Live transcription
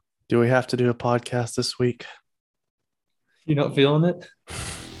Do we have to do a podcast this week? You not feeling it?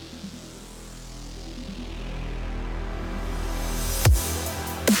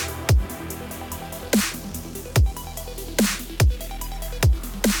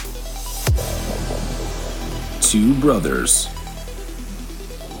 Two brothers.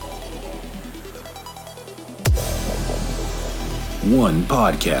 One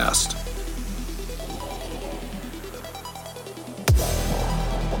podcast.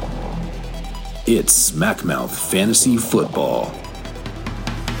 It's Smackmouth Fantasy Football.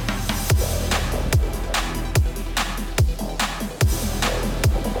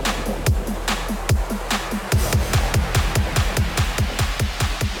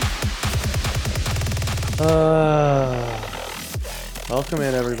 Welcome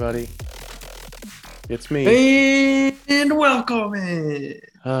in, everybody. It's me. And welcome in.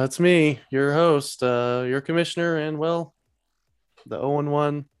 It's me, your host, your commissioner, and, well, the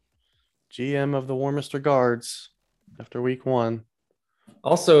 0-1 GM of the Warminster Guards after week one.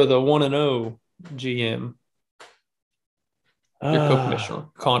 Also, the 1-0 GM, your co-commissioner,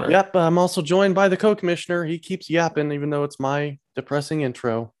 Connor. Yep, I'm also joined by the co-commissioner. He keeps yapping, even though it's my depressing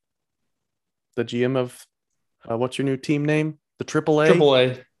intro. The GM of, what's your new team name? The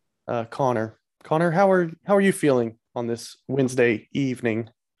AAA? Connor. Connor, how are you feeling on this Wednesday evening?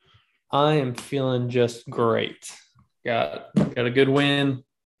 I am feeling just great. Got a good win.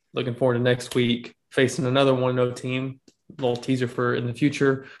 Looking forward to next week facing another 1-0 team. A little teaser for in the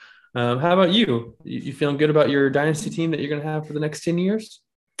future. How about you? You feeling good about your dynasty team that you're going to have for the next 10 years?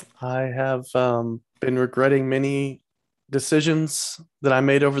 I have been regretting many decisions that I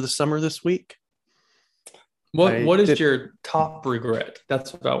made over the summer this week. What is your top regret?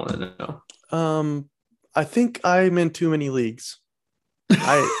 That's what I want to know. I think I'm in too many leagues.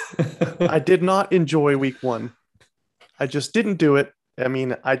 I did not enjoy week one. I just didn't do it. I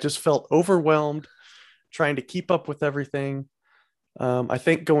mean, I just felt overwhelmed trying to keep up with everything. I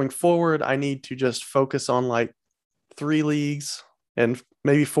think going forward, I need to just focus on like 3 leagues and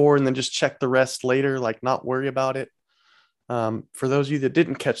maybe 4, and then just check the rest later, like not worry about it. For those of you that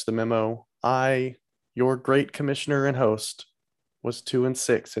didn't catch the memo, your great commissioner and host, was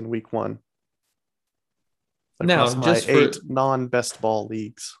 2-6 in week one. Across my 8 non-best ball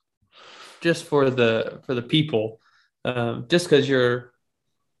leagues. Just for the people, just because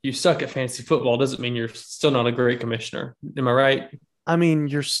you suck at fantasy football doesn't mean you're still not a great commissioner. Am I right? I mean,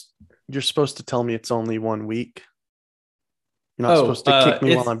 you're supposed to tell me it's only 1 week. You're not supposed to kick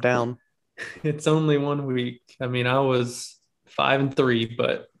me while I'm down. It's only 1 week. I mean, I was 5-3,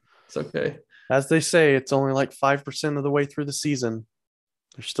 but it's okay. As they say, it's only like 5% of the way through the season.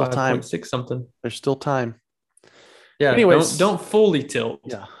 There's still time. 5.6 something. There's still time. Yeah. Anyways, don't fully tilt.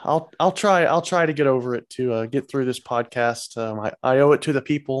 Yeah, I'll try to get over it to get through this podcast. I owe it to the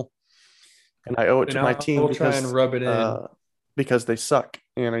people, and I owe it to my team. I'll try and rub it in because they suck,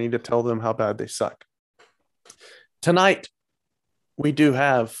 and I need to tell them how bad they suck. Tonight, we do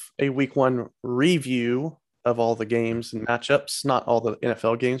have a week one review of all the games and matchups, not all the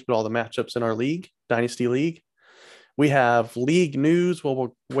NFL games, but all the matchups in our league, Dynasty League. We have league news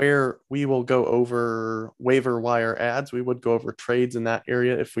where we will go over waiver wire ads. We would go over trades in that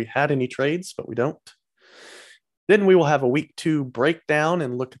area if we had any trades, but we don't. Then we will have a week 2 breakdown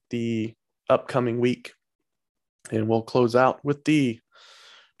and look at the upcoming week. And we'll close out with the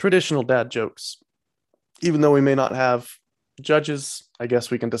traditional dad jokes. Even though we may not have judges, I guess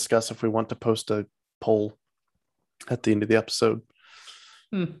we can discuss if we want to post a poll at the end of the episode.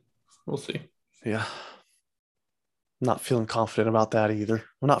 We'll see. Yeah. Not feeling confident about that either.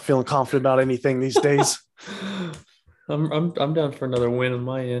 I'm not feeling confident about anything these days. I'm down for another win on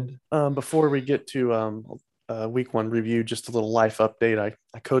my end. Before we get to week 1 review, just a little life update.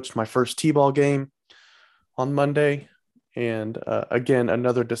 I coached my first T-ball game on Monday, and again,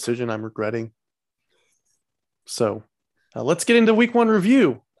 another decision I'm regretting. So let's get into week 1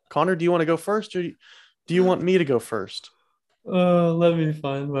 review. Connor, do you want to go first, or do you want me to go first? Let me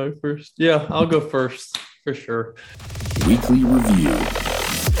find my first. Yeah, I'll go first for sure. Weekly review.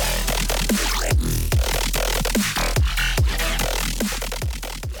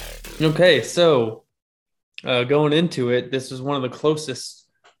 Okay, so going into it, this is one of the closest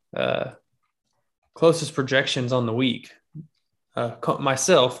projections on the week.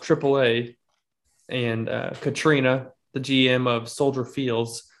 Myself, AAA, and Katrina, the GM of Soldier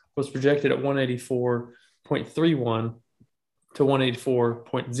Fields, was projected at 184.31 to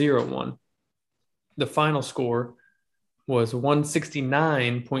 184.01. The final score was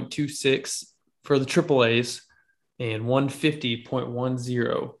 169.26 for the AAAs and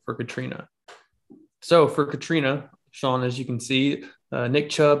 150.10 for Katrina. So for Katrina, Sean, as you can see, Nick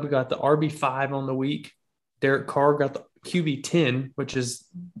Chubb got the RB5 on the week. Derek Carr got the QB10,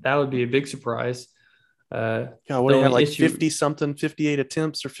 that would be a big surprise. Yeah, what do you have, like 50-something, 58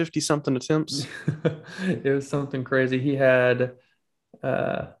 attempts or 50-something attempts? It was something crazy. He had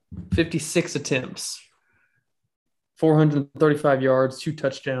 56 attempts, 435 yards, 2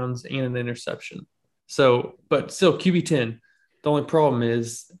 touchdowns, and an interception. So, but still QB10. The only problem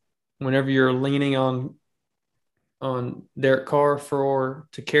is whenever you're leaning on Derek Carr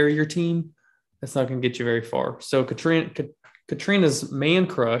to carry your team, that's not going to get you very far. So Katrina's man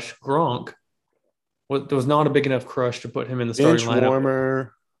crush, Gronk, was not a big enough crush to put him in the starting lineup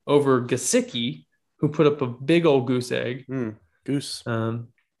over Gesicki, who put up a big old goose egg. Goose.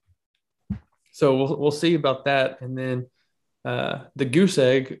 So we'll see about that. And then the goose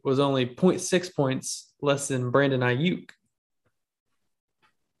egg was only 0.6 points less than Brandon Ayuk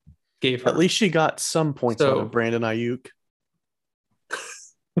gave her. At least she got some points out of Brandon Ayuk.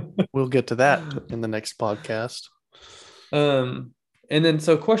 We'll get to that in the next podcast. And then,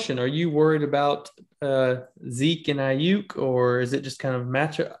 question: are you worried about Zeke and Ayuk, or is it just kind of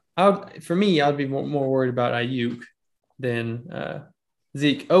matchup? For me, I'd be more worried about Ayuk than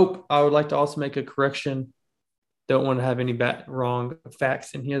Zeke. Oh, I would like to also make a correction. Don't want to have any wrong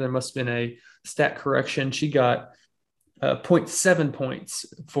facts in here. There must have been a stat correction. She got 0.7 points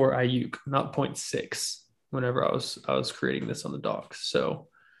for Ayuk, not 0.6. Whenever I was creating this on the docs, so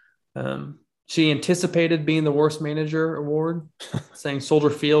she anticipated being the worst manager award, saying Soldier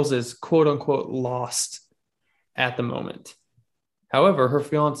Fields is quote unquote lost at the moment. However, her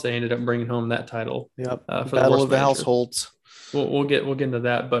fiance ended up bringing home that title. Yep, for Battle of the Households. We'll get into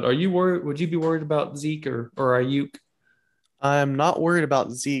that. But are you worried? Would you be worried about Zeke or Ayuk? I'm not worried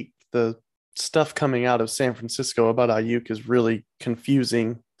about Zeke. The stuff coming out of San Francisco about Ayuk is really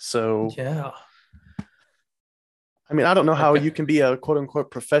confusing. So yeah. I mean, I don't know how you can be a quote unquote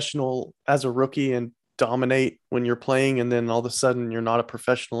professional as a rookie and dominate when you're playing, and then all of a sudden you're not a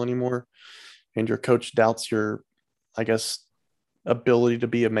professional anymore and your coach doubts your, I guess, ability to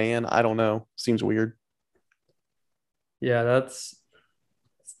be a man. I don't know. Seems weird. Yeah, that's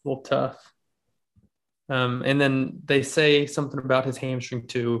a little tough. And then they say something about his hamstring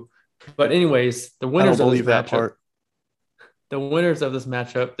too. But anyways, the winners of this matchup, the winners of this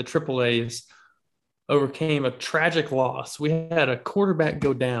matchup, the Triple A's, overcame a tragic loss. We had a quarterback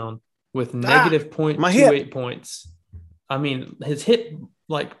go down with negative 0.28 points. I mean, his hip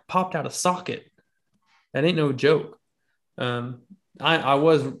like popped out of socket. That ain't no joke. I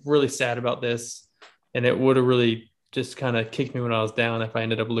was really sad about this, and it would have really just kind of kicked me when I was down if I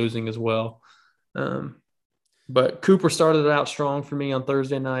ended up losing as well. But Cooper started it out strong for me on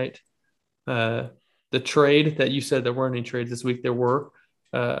Thursday night. The trade that you said there weren't any trades this week, there were.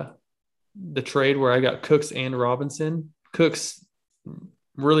 The trade where I got Cooks and Robinson. Cooks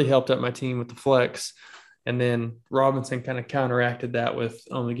really helped out my team with the flex, and then Robinson kind of counteracted that with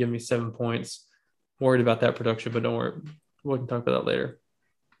only giving me 7 points. Worried about that production, but don't worry. We can talk about that later.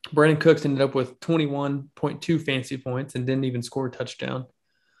 Brandon Cooks ended up with 21.2 fantasy points and didn't even score a touchdown.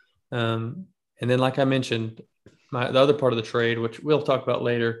 And then, like I mentioned, the other part of the trade, which we'll talk about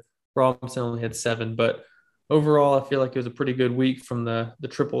later, Robinson only had 7. But overall, I feel like it was a pretty good week from the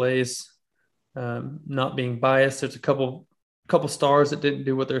Triple A's. Not being biased, there's a couple stars that didn't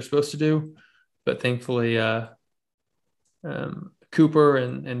do what they're supposed to do, but thankfully Cooper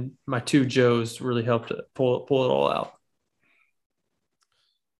and my 2 Joes really helped pull it all out.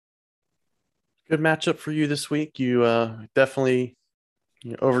 Good matchup for you this week. You definitely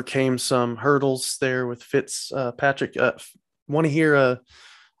overcame some hurdles there with Fitzpatrick. Want to hear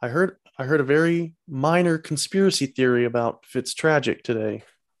I heard a very minor conspiracy theory about Fitztragic today.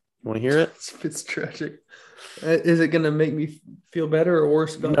 You want to hear it? Fitztragic. Is it going to make me feel better or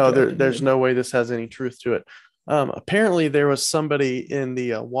worse? No, there's no way this has any truth to it. Apparently, there was somebody in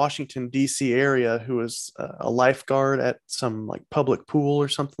the Washington, D.C. area who was a lifeguard at some like public pool or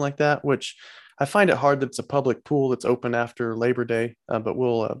something like that, which I find it hard that it's a public pool that's open after Labor Day, but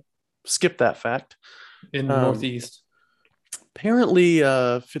we'll skip that fact. In the Northeast. Apparently,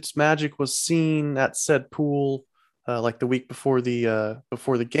 Fitzmagic was seen at said pool like the week before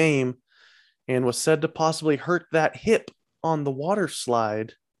the game, and was said to possibly hurt that hip on the water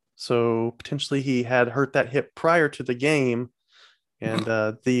slide. So potentially he had hurt that hip prior to the game, and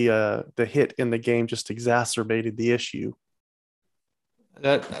the hit in the game just exacerbated the issue.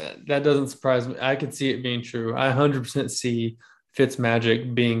 That doesn't surprise me. I could see it being true. I 100% see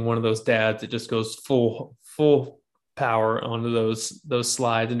Fitzmagic being one of those dads that just goes full power onto those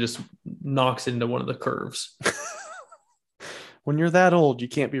slides and just knocks into one of the curves. When you're that old, you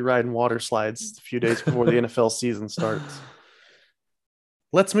can't be riding water slides a few days before the NFL season starts.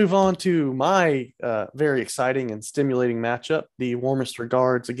 Let's move on to my very exciting and stimulating matchup, the Warmest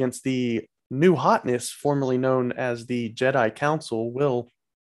Regards against the New Hotness, formerly known as the Jedi Council. Will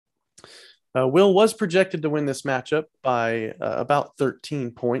was projected to win this matchup by about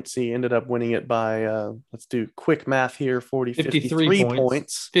 13 points. He ended up winning it by, let's do quick math here, 53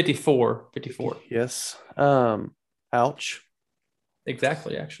 points. 54. Yes. Ouch.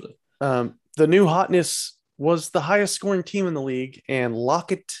 Exactly, actually. The New Hotness was the highest scoring team in the league, and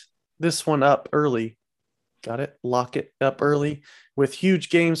Lockett this one up early. Got it? Lock it up early with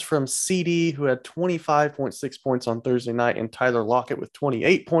huge games from CD, who had 25.6 points on Thursday night, and Tyler Lockett with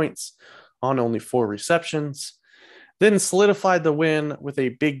 28 points on only 4 receptions. Then solidified the win with a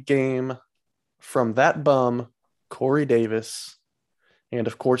big game from that bum, Corey Davis, and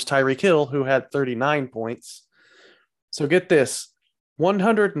of course, Tyreek Hill, who had 39 points. So get this,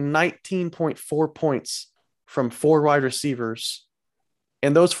 119.4 points from 4 wide receivers.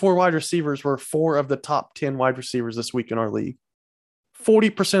 And those 4 wide receivers were 4 of the top 10 wide receivers this week in our league.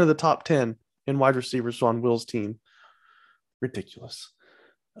 40% of the top 10 in wide receivers on Will's team. Ridiculous.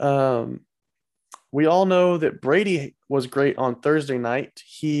 We all know that Brady was great on Thursday night.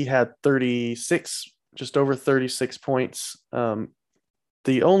 He had 36, just over 36 points.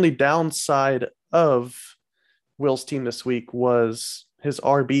 The only downside of Will's team this week was his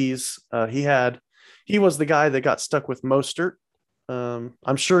RBs. He was the guy that got stuck with Mostert.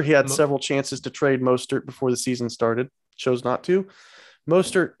 I'm sure he had several chances to trade Mostert before the season started. Chose not to.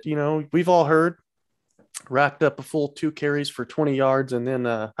 Mostert, we've all heard, racked up a full 2 carries for 20 yards, and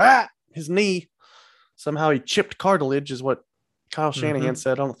then his knee. Somehow he chipped cartilage, is what Kyle Shanahan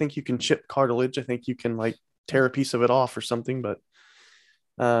said. I don't think you can chip cartilage. I think you can tear a piece of it off or something. But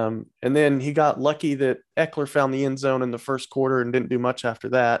and then he got lucky that Eckler found the end zone in the first quarter and didn't do much after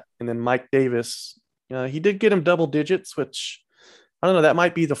that. And then Mike Davis, he did get him double digits, which I don't know. That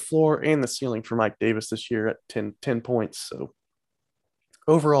might be the floor and the ceiling for Mike Davis this year at 10 points. So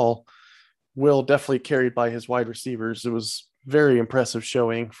overall, Will definitely carried by his wide receivers. It was very impressive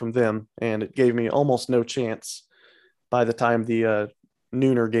showing from them, and it gave me almost no chance by the time the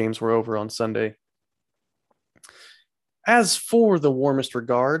nooner games were over on Sunday. As for the Warmest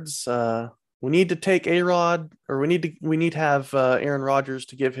Regards, we need to take A-Rod, or we need to have Aaron Rodgers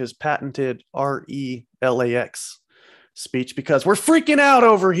to give his patented RELAX speech, because we're freaking out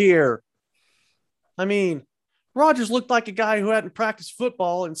over here. I mean, Rodgers looked like a guy who hadn't practiced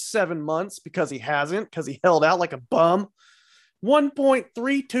football in 7 months, because he hasn't, because he held out like a bum.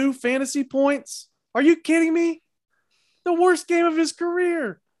 1.32 fantasy points. Are you kidding me? The worst game of his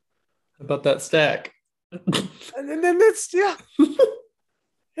career. How about that stack? And then that's, yeah.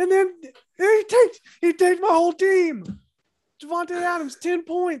 And then he takes my whole team. Devontae Adams, 10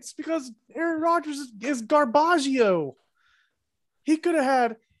 points, because Aaron Rodgers is Garbaggio. He would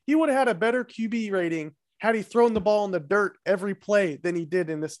have had a better QB rating had he thrown the ball in the dirt every play than he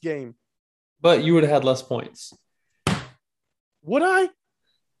did in this game. But you would have had less points. Would I?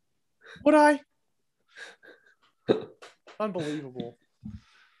 Unbelievable.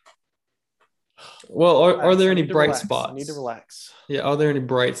 Well, are there any bright spots? I need to relax. Yeah, are there any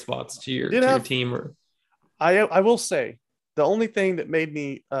bright spots to your team? Or I will say, the only thing that made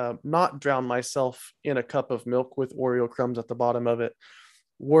me not drown myself in a cup of milk with Oreo crumbs at the bottom of it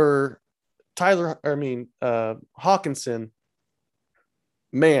were Hawkinson.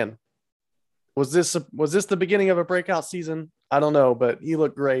 Man, was this the beginning of a breakout season? I don't know, but he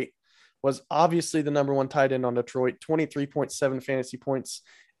looked great. Was obviously the number 1 tight end on Detroit, 23.7 fantasy points,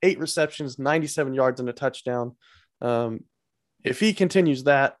 8 receptions, 97 yards, and a touchdown. If he continues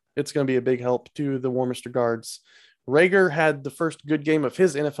that, it's going to be a big help to the Warmest Regards. Rager had the first good game of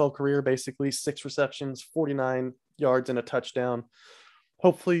his NFL career, basically 6 receptions, 49 yards, and a touchdown.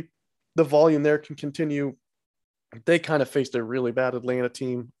 Hopefully the volume there can continue. They kind of faced a really bad Atlanta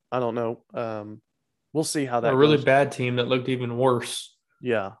team. I don't know. We'll see how that goes. A really bad team that looked even worse.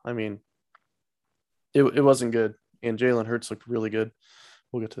 Yeah, I mean, it wasn't good. And Jalen Hurts looked really good.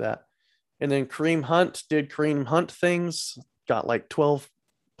 We'll get to that. And then Kareem Hunt did Kareem Hunt things, got 12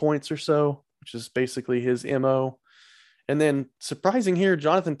 points or so, which is basically his MO. And then surprising here,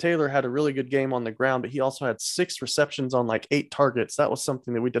 Jonathan Taylor had a really good game on the ground, but he also had 6 receptions on 8 targets. That was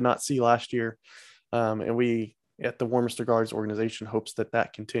something that we did not see last year. And we, at the Warmest Regards organization, hopes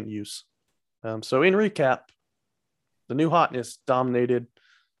that continues. So in recap, the New Hotness dominated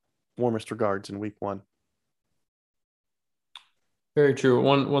Warmest Regards in week 1. Very true.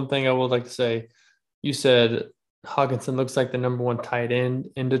 One thing I would like to say, you said Hawkinson looks like the number 1 tight end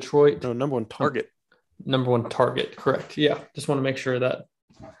in Detroit. No, number 1 target. Number 1 target, correct. Yeah, just want to make sure that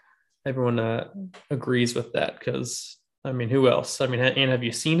everyone agrees with that, because I mean, who else? I mean, and have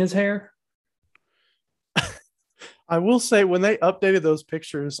you seen his hair? I will say when they updated those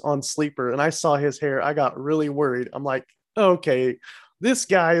pictures on Sleeper and I saw his hair, I got really worried. I'm like, okay, this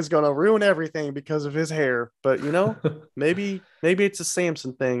guy is gonna ruin everything because of his hair. But maybe it's a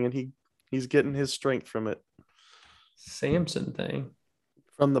Samson thing and he's getting his strength from it. Samson thing.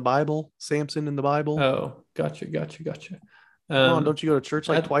 From the Bible, Samson in the Bible. Oh, gotcha. Come on, don't you go to church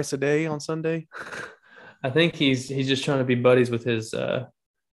like twice a day on Sunday? I think he's just trying to be buddies with his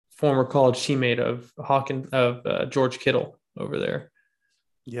former college teammate of George Kittle over there.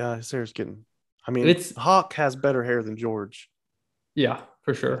 Yeah, his hair's getting. I mean, Hawk has better hair than George. Yeah,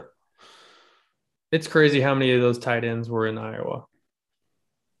 for sure. It's crazy how many of those tight ends were in Iowa.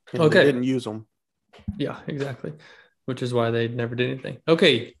 And they didn't use them. Yeah, exactly. Which is why they never did anything.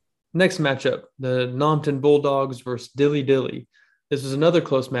 Okay, next matchup, the Nompton Bulldogs versus Dilly Dilly. This is another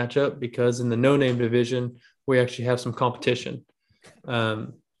close matchup because in the no-name division, we actually have some competition.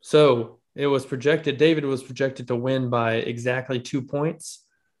 So it was projected, David was projected to win by exactly 2 points.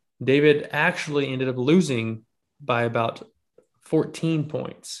 David actually ended up losing by about 14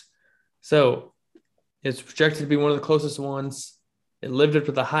 points. So it's projected to be one of the closest ones. It lived up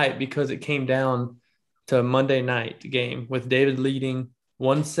to the hype because it came down to a Monday night game with David leading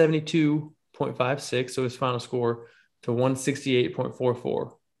 172.56, so his final score, to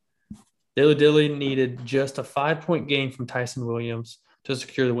 168.44. Dilly Dilly needed just a 5-point gain from Tyson Williams to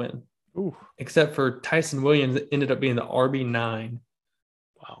secure the win. Ooh. Except for Tyson Williams ended up being the RB9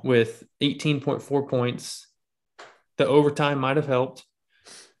 with 18.4 points. The overtime might have helped.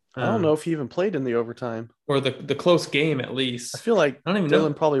 I don't know if he even played in the overtime. Or the close game, at least. I feel like I don't even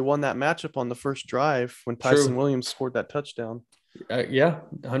Dylan know. probably won that matchup on the first drive when Tyson Williams scored that touchdown. Yeah,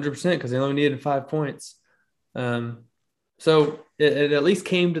 100% because they only needed 5 points. So it at least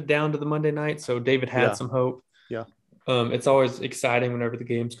came down to the Monday night, so David had some hope. Yeah. It's always exciting whenever the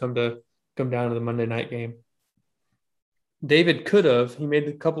games come down to the Monday night game. David he made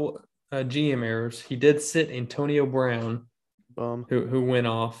a couple GM errors. He did sit Antonio Brown, who went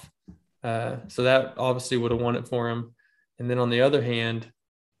off. So that obviously would have won it for him. And then on the other hand,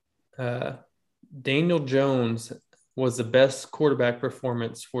 Daniel Jones was the best quarterback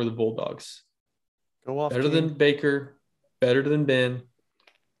performance for the Bulldogs. Go off. Better than Baker, better than Ben.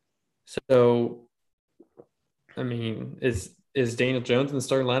 So, I mean, is Daniel Jones in the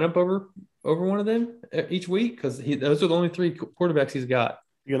starting lineup over one of them each week? Because those are the only 3 quarterbacks he's got.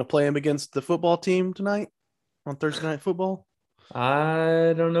 You gonna play him against the football team tonight on Thursday Night Football?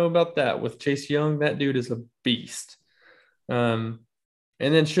 I don't know about that. With Chase Young, that dude is a beast. And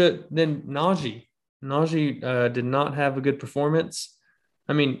then Najee. Najee did not have a good performance.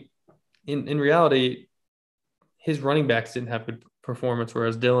 I mean, in reality, his running backs didn't have good performance,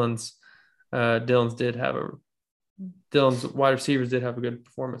 whereas Dylan's wide receivers did have a good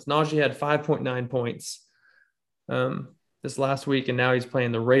performance. Najee had 5.9 points this last week, and now he's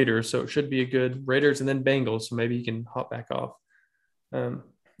playing the Raiders, so it should be a good Raiders and then Bengals, so maybe he can hop back off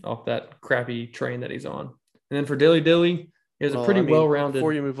that crappy train that he's on. And then for Dilly Dilly, he was a pretty well-rounded.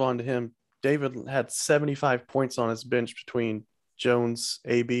 Before you move on to him, David had 75 points on his bench between Jones,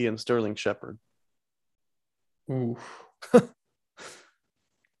 AB, and Sterling Shepard. Ooh.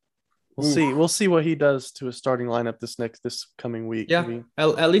 We'll see what he does to his starting lineup this coming week. Yeah,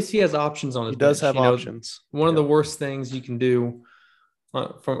 at least he has options on his bench. He does have options. One of the worst things you can do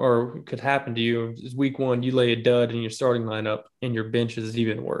or could happen to you is week 1, you lay a dud in your starting lineup and your bench is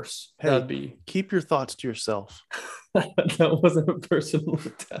even worse. Hey, keep your thoughts to yourself. That wasn't a personal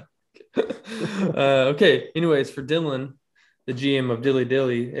attack. Okay. Anyways, for Dylan, the GM of Dilly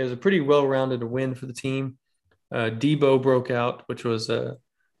Dilly, it was a pretty well-rounded win for the team. Debo broke out, which was a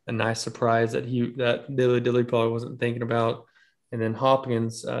nice surprise that Dilly Dilly probably wasn't thinking about. And then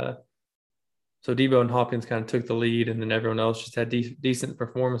Hopkins, so Debo and Hopkins kind of took the lead, and then everyone else just had decent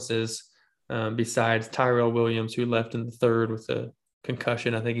performances besides Tyrell Williams, who left in the third with a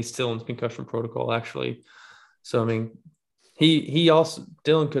concussion. I think he's still in concussion protocol, actually. So, I mean,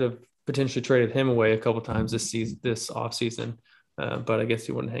 Dylan could have potentially traded him away a couple times this offseason, but I guess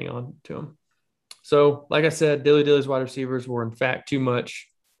he wouldn't hang on to him. So, like I said, Dilly Dilly's wide receivers were, in fact, too much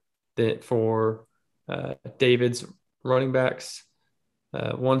for David's running backs.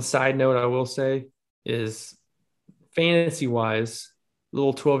 One side note I will say is fantasy-wise,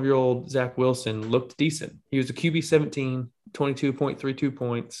 little 12-year-old Zach Wilson looked decent. He was a QB 17, 22.32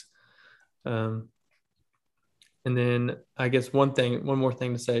 points. And then I guess one more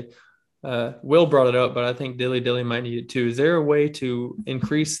thing to say. Will brought it up, but I think Dilly Dilly might need it too. Is there a way to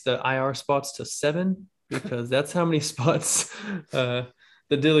increase the IR spots to 7? Because that's how many spots the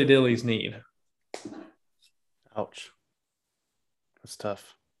Dilly Dillies need. Ouch. It's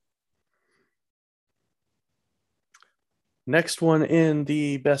tough. Next one in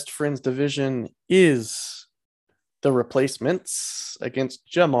the best friends division is the replacements against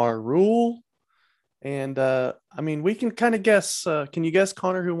Jamar Rule. And we can kind of guess. Can you guess,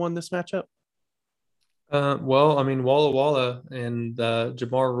 Connor, who won this matchup? Walla Walla and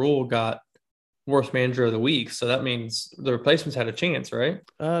Jamar Rule got worst manager of the week. So that means the replacements had a chance, right?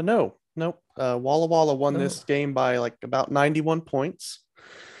 No. Walla Walla won this game by like about 91 points.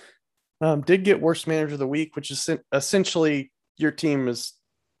 Did get worst manager of the week, which is essentially your team.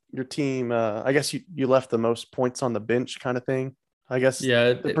 I guess you left the most points on the bench kind of thing. I guess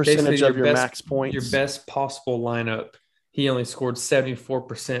the percentage of your max points. Your best possible lineup. He only scored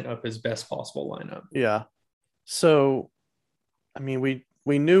 74% of his best possible lineup. Yeah. So,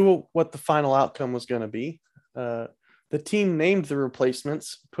 we knew what the final outcome was going to be. The team named the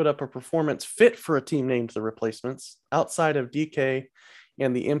replacements put up a performance fit for a team named the replacements outside of DK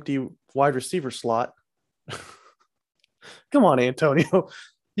and the empty wide receiver slot. Come on, Antonio.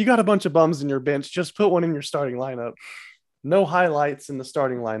 You got a bunch of bums in your bench. Just put one in your starting lineup. No highlights in the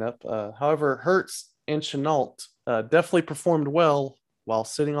starting lineup. However, Hurts and Chenault definitely performed well while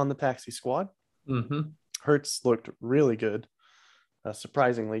sitting on the taxi squad. Mm-hmm. Hurts looked really good,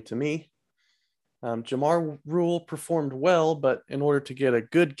 surprisingly to me. Jamar Rule performed well, but in order to get a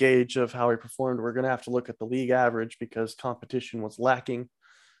good gauge of how he performed, we're going to have to look at the league average because competition was lacking.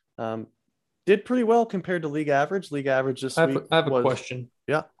 Did pretty well compared to league average. League average this week. I have a question.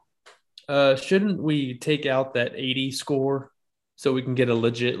 Yeah. Shouldn't we take out that 80 score so we can get a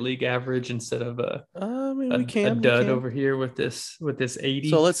legit league average instead of a dud over here with this 80?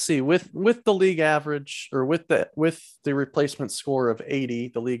 So let's see, with the league average, or with the replacement score of 80,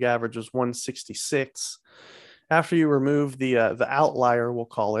 the league average was 166. After you remove the outlier, we'll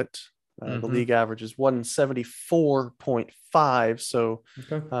call it, the league average is 174.5. So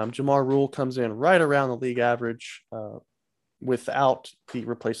Jamar Rule comes in right around the league average without the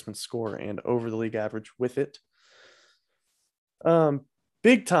replacement score and over the league average with it.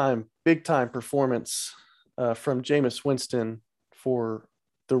 Big time performance from Jameis Winston for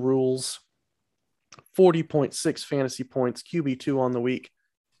the Rules. 40.6 fantasy points, QB2 on the week.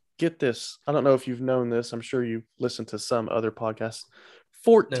 Get this. I don't know if you've known this. I'm sure you listened to some other podcasts.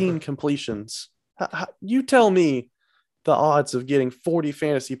 14 Never. Completions. You tell me the odds of getting 40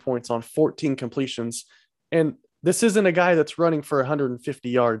 fantasy points on 14 completions. And this isn't a guy that's running for 150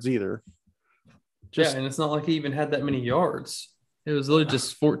 yards either. And it's not like he even had that many yards. It was literally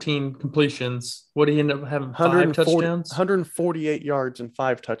just 14 completions. What did he end up having? 5 touchdowns? 148 yards and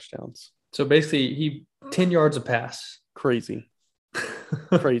 5 touchdowns. So basically, 10 yards a pass. Crazy.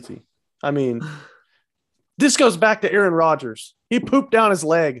 Crazy. This goes back to Aaron Rodgers. He pooped down his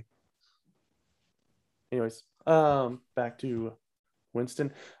leg. Anyways, back to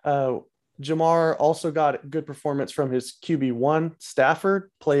Winston. Jamar also got good performance from his QB1.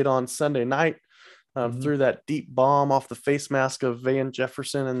 Stafford played on Sunday night. Threw that deep bomb off the face mask of Van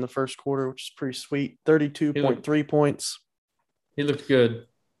Jefferson in the first quarter, which is pretty sweet. 32.3 points. He looked good.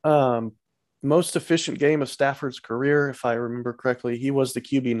 Most efficient game of Stafford's career, if I remember correctly. He was the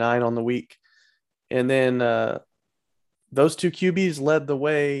QB9 on the week. And then those two QBs led the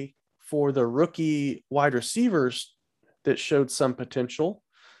way for the rookie wide receivers that showed some potential.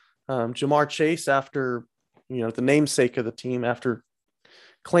 Jamar Chase, after, the namesake of the team, after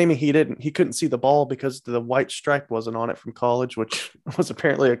claiming he couldn't see the ball because the white stripe wasn't on it from college, which was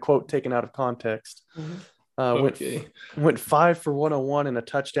apparently a quote taken out of context. Went 5 for 101 and a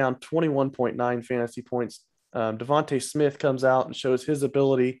touchdown, 21.9 fantasy points. Devontae Smith comes out and shows his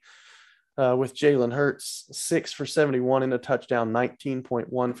ability with Jalen Hurts, 6 for 71 and a touchdown,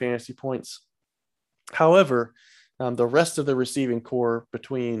 19.1 fantasy points. However, the rest of the receiving core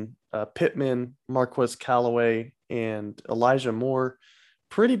between Pittman, Marquez Callaway, and Elijah Moore,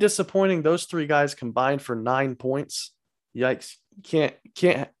 pretty disappointing. Those 3 guys combined for 9 points. Yikes. Can't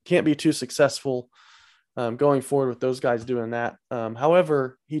be too successful going forward with those guys doing that.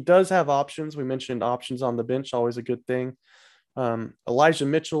 However, he does have options. We mentioned options on the bench, always a good thing. Elijah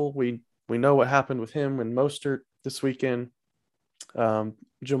Mitchell, we know what happened with him and Mostert this weekend.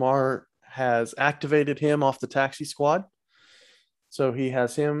 Jamar has activated him off the taxi squad. So he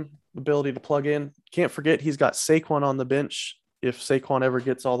has him ability to plug in. Can't forget he's got Saquon on the bench if Saquon ever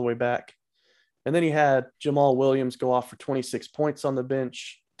gets all the way back. And then he had Jamal Williams go off for 26 points on the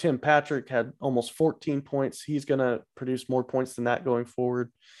bench. Tim Patrick had almost 14 points. He's going to produce more points than that going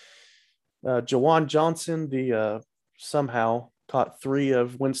forward. Jawan Johnson, somehow caught 3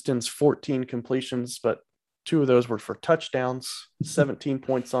 of Winston's 14 completions, but 2 of those were for touchdowns, 17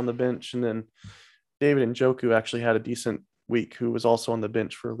 points on the bench. And then David Njoku actually had a decent week, who was also on the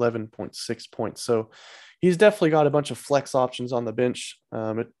bench for 11.6 points. So he's definitely got a bunch of flex options on the bench.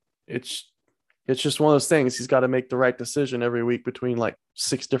 It's just one of those things. He's got to make the right decision every week between like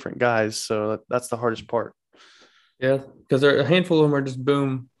 6 different guys. So that's the hardest part. Yeah, because a handful of them are just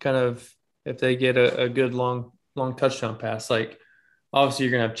boom, kind of if they get a good long touchdown pass. Like obviously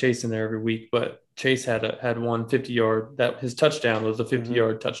you're gonna have Chase in there every week, but Chase had one 50-yard, that his touchdown was a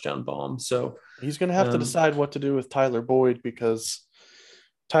 50-yard touchdown bomb. So he's gonna have to decide what to do with Tyler Boyd, because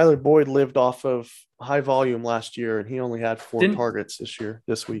Tyler Boyd lived off of high volume last year and he only had 4 targets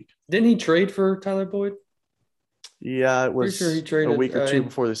this week. Didn't he trade for Tyler Boyd? Yeah, it was he traded, a week or two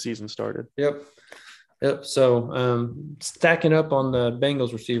before the season started. Yep. So stacking up on the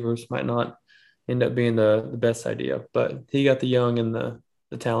Bengals receivers might not end up being the best idea, but he got the young and the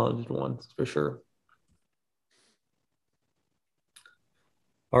talented ones for sure.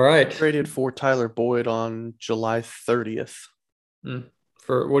 All right. Traded for Tyler Boyd on July 30th.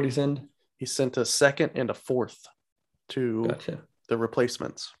 For what did he send? He sent a 2nd and a 4th to the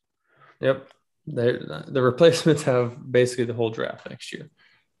replacements. Yep. The replacements have basically the whole draft next year.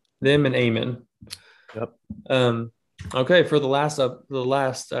 Them and Amon. Yep. Okay, for the last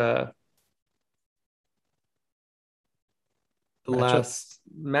matchup,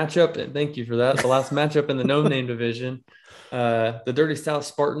 and thank you for that. The last matchup in the no-name division, the Dirty South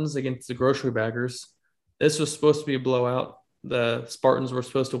Spartans against the Grocery Baggers. This was supposed to be a blowout. The Spartans were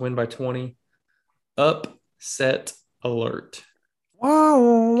supposed to win by 20. Upset alert.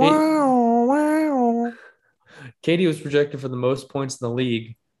 Wow. Katie was projected for the most points in the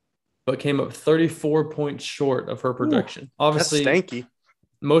league, but came up 34 points short of her projection. Obviously, that's stanky.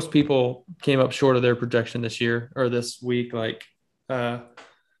 Most people came up short of their projection this year or this week. Like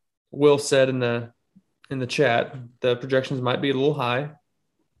Will said in the chat, the projections might be a little high,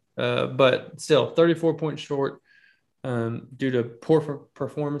 but still 34 points short due to poor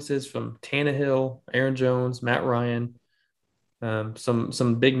performances from Tannehill, Aaron Jones, Matt Ryan,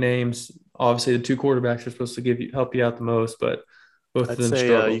 some big names. Obviously, the 2 quarterbacks are supposed to help you out the most, but both of them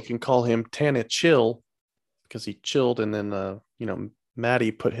struggled. You can call him Tana Chill because he chilled, and then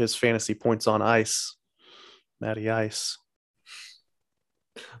Matty put his fantasy points on ice. Matty Ice.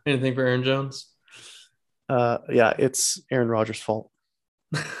 Anything for Aaron Jones? Yeah, it's Aaron Rodgers' fault.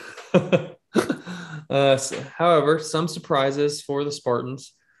 However, some surprises for the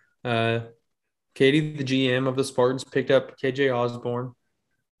Spartans. Katie, the GM of the Spartans, picked up KJ Osborne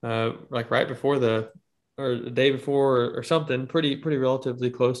right before the day before or something, pretty relatively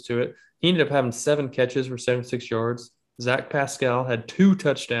close to it. He ended up having 7 catches for 76 yards. Zach Pascal had 2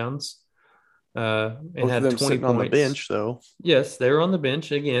 touchdowns and both had of them 20 sitting points. On the bench, though. Yes, they were on the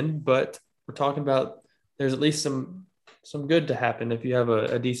bench again, but we're talking about there's at least some good to happen if you have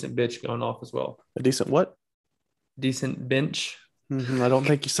a decent bench going off as well. A decent what? Decent bench. I don't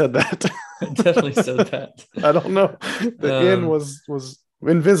think you said that. I definitely said that. I don't know. The N was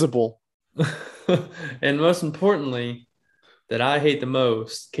invisible. And most importantly, that I hate the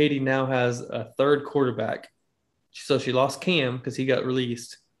most, Katie now has a 3rd quarterback. So she lost Cam because he got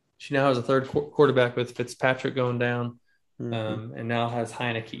released. She now has a 3rd quarterback with Fitzpatrick going down, and now has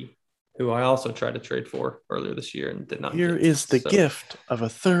Heineke, who I also tried to trade for earlier this year and did not. Here is the gift of a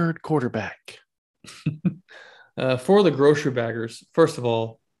 3rd quarterback. For the Grocery Baggers, first of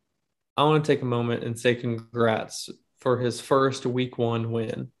all, I want to take a moment and say congrats for his first week 1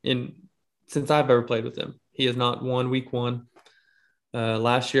 win since I've ever played with him. He has not won week 1.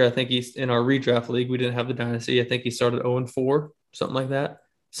 Last year, I think he's in our redraft league. We didn't have the dynasty. I think he started 0-4, something like that.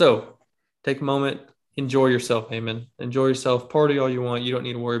 So take a moment, enjoy yourself, Heyman. Enjoy yourself, party all you want. You don't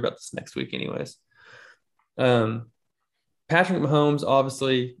need to worry about this next week anyways. Patrick Mahomes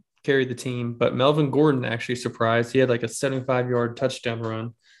obviously carried the team, but Melvin Gordon actually surprised. He had like a 75-yard touchdown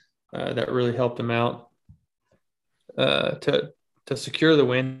run that really helped him out to secure the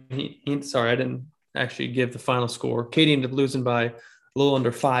win. Sorry, I didn't actually give the final score. Katie ended up losing by a little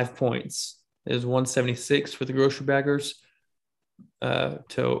under 5 points. It was 176 for the Grocery Baggers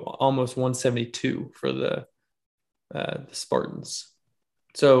to almost 172 for the Spartans.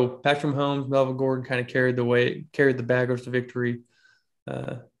 So Patrick Mahomes, Melvin Gordon kind of carried the Baggers to victory.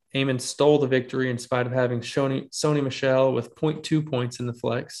 Amon stole the victory in spite of having Sony Michel with 0.2 points in the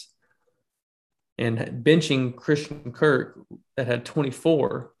flex and benching Christian Kirk that had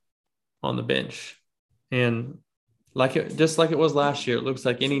 24 on the bench. And just like it was last year, it looks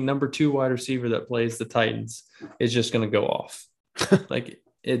like any number 2 wide receiver that plays the Titans is just going to go off.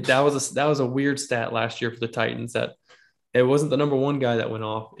 That was a weird stat last year for the Titans, that it wasn't the number 1 guy that went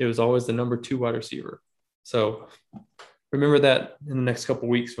off. It was always the number 2 wide receiver. So remember that in the next couple of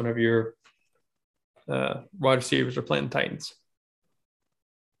weeks whenever you're wide receivers are playing the Titans.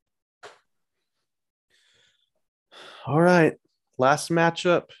 All right. Last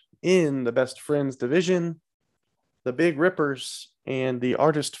matchup in the Best Friends division. The Big Rippers and the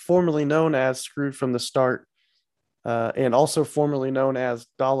artist formerly known as Screwed from the Start, and also formerly known as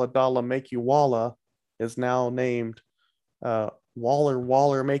Dalla Dalla Make You Walla, is now named Waller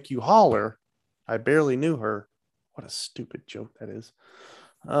Waller Make You Holler. I barely knew her. What a stupid joke that is.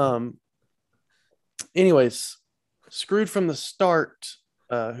 Anyways, Screwed from the Start,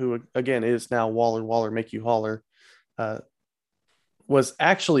 who again is now Waller Waller Make You Holler, was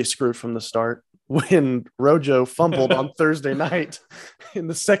actually screwed from the start when Rojo fumbled on Thursday night in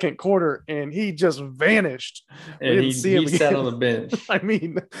the second quarter, and he just vanished. And he sat on the bench. I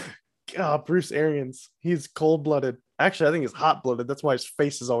mean, God, Bruce Arians, he's cold-blooded. Actually, I think he's hot-blooded. That's why his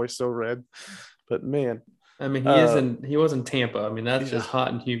face is always so red. But man, I mean, he was in Tampa. I mean, that's just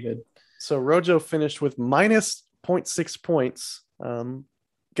hot and humid. So Rojo finished with minus 0.6 points.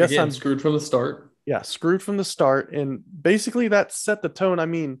 Guess I'm screwed from the start. Yeah, screwed from the start. And basically that set the tone. I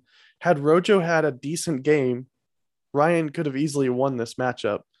mean, had Rojo had a decent game, Ryan could have easily won this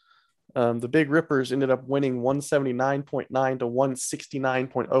matchup. The Big Rippers ended up winning 179.9 to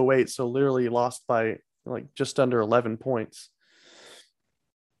 169.08. So literally lost by like just under 11 points.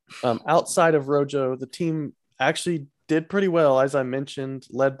 Outside of Rojo, the team actually did pretty well, as I mentioned,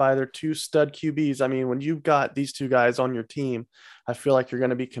 led by their two stud QBs. I mean, when you've got these two guys on your team, I feel like you're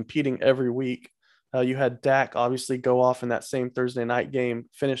going to be competing every week. You had Dak obviously go off in that same Thursday night game,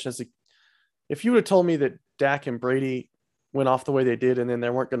 finish as if you would have told me that Dak and Brady went off the way they did and then they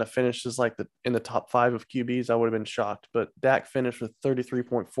weren't going to finish as like in the top 5 of QBs, I would have been shocked. But Dak finished with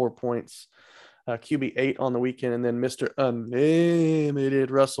 33.4 points, QB 8 on the weekend, and then Mr.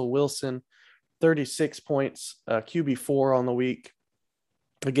 Unlimited Russell Wilson, 36 points, QB 4 on the week.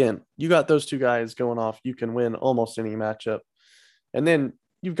 Again, you got those two guys going off, you can win almost any matchup. And then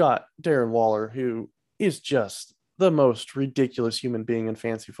you've got Darren Waller, who is just the most ridiculous human being in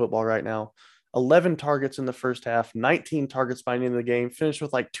fantasy football right now. 11 targets in the first half, 19 targets by the end of the game, finished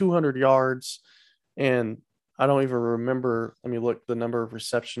with like 200 yards. And I don't even remember. Let me look the number of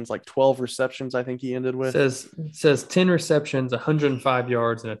receptions, like 12 receptions, I think he ended with. It says 10 receptions, 105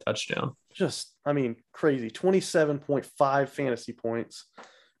 yards, and a touchdown. Just, I mean, crazy. 27.5 fantasy points.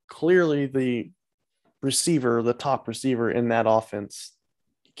 Clearly the receiver, the top receiver in that offense.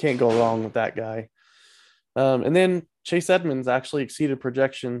 Can't go wrong with that guy. And then Chase Edmonds actually exceeded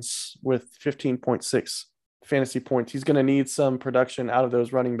projections with 15.6 fantasy points. He's going to need some production out of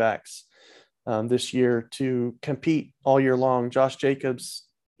those running backs this year to compete all year long. Josh Jacobs,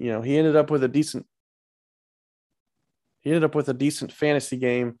 he ended up with a decent fantasy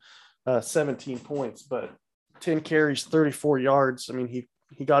game, 17 points, but 10 carries, 34 yards. I mean,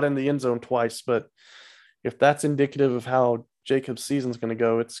 he got in the end zone twice, but if that's indicative of how Jacobs' season's going to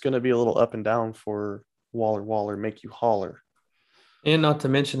go, it's going to be a little up and down for Waller Make You Holler. And not to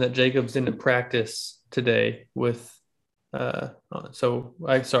mention that Jacobs didn't practice today with he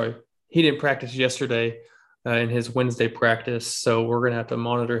didn't practice yesterday in his Wednesday practice, so we're going to have to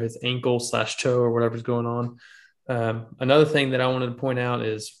monitor his ankle/toe or whatever's going on. Another thing that I wanted to point out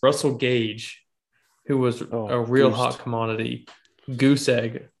is Russell Gage, who was a real hot commodity. Goose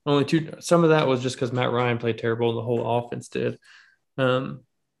egg. Only 2. Some of that was just because Matt Ryan played terrible and the whole offense did.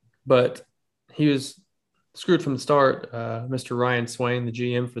 But he was screwed from the start. Mr. Ryan Swain, the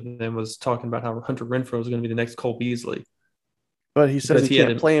GM for them, was talking about how Hunter Renfrow is going to be the next Cole Beasley. But he says he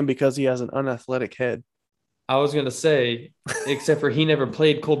can't play him because he has an unathletic head. I was going to say, except for he never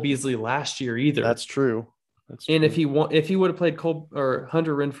played Cole Beasley last year either. That's true. And if he would have played Cole or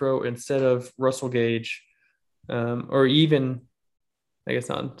Hunter Renfrow instead of Russell Gage, or even I guess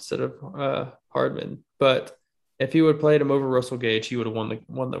not instead of Hardman, but if he would have played him over Russell Gage, he would have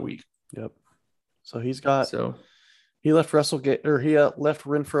won the week. Yep. So he left left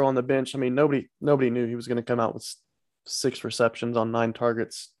Renfrow on the bench. I mean, nobody knew he was going to come out with 6 receptions on 9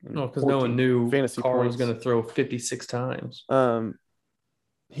 targets. No, because no one knew Carr was going to throw 56 times.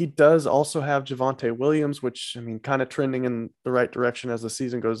 He does also have Javonte Williams, which, I mean, kind of trending in the right direction as the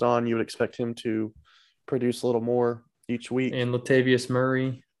season goes on. You would expect him to produce a little more each week. And Latavius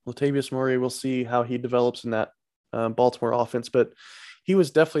Murray, we'll see how he develops in that Baltimore offense, but he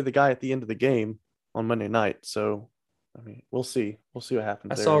was definitely the guy at the end of the game on Monday night. So, I mean, we'll see what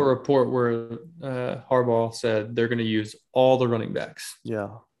happens. I saw a report where Harbaugh said they're going to use all the running backs. Yeah,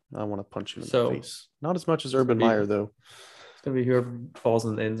 I want to punch him in the face. Not as much as Urban Meyer, though. It's going to be whoever falls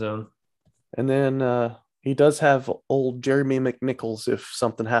in the end zone. And then he does have old Jeremy McNichols if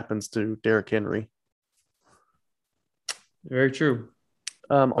something happens to Derrick Henry. Very true.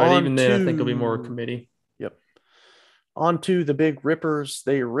 But even then, I think it'll be more committee. Yep. On to the Big Rippers.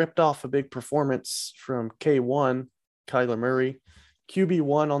 They ripped off a big performance from K1, Kyler Murray.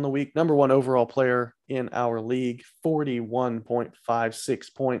 QB1 on the week, number one overall player in our league,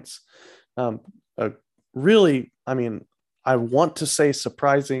 41.56 points. Really, I mean, I want to say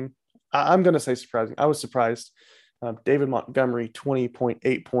surprising. I'm going to say surprising. I was surprised. David Montgomery,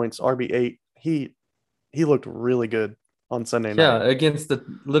 20.8 points, RB8. He looked really good on Sunday night. Yeah, against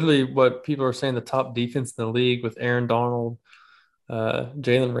literally what people are saying, the top defense in the league with Aaron Donald,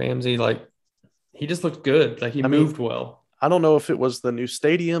 Jalen Ramsey. Like, he just looked good. Like, he moved well. I don't know if it was the new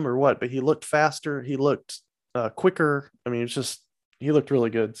stadium or what, but he looked faster. He looked quicker. I mean, he looked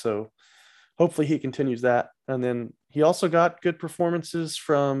really good. So hopefully he continues that. And then he also got good performances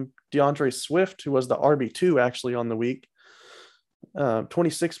from DeAndre Swift, who was the RB2 actually on the week.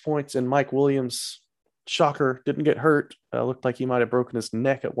 26 points, and Mike Williams, shocker, didn't get hurt. Looked like he might have broken his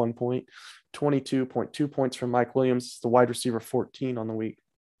neck at one point. 22.2 points from Mike Williams, the wide receiver 14 on the week.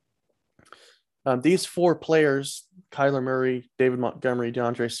 These four players, Kyler Murray, David Montgomery,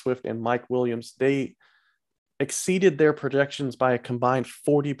 DeAndre Swift, and Mike Williams, they exceeded their projections by a combined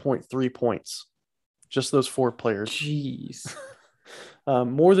 40.3 points. Just those four players. Jeez.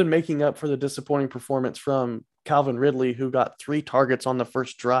 More than making up for the disappointing performance from Calvin Ridley, who got 3 targets on the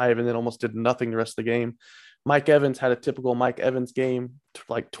first drive and then almost did nothing the rest of the game. Mike Evans had a typical Mike Evans game,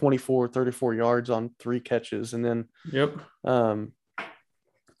 like 24, 34 yards on 3 catches. And then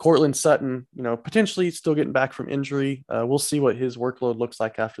Cortland Sutton, potentially still getting back from injury. We'll see what his workload looks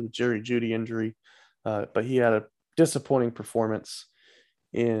like after the Jerry Jeudy injury. But he had a disappointing performance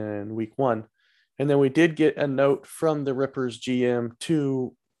in week 1. And then we did get a note from the Rippers GM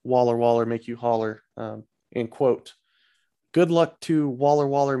to Waller, make you holler, in quote, "Good luck to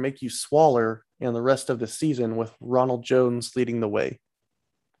Waller, make you swaller and the rest of the season with Ronald Jones leading the way."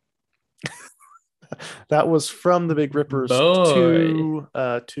 That was from the Big Rippers to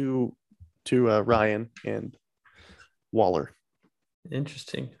Ryan and Waller.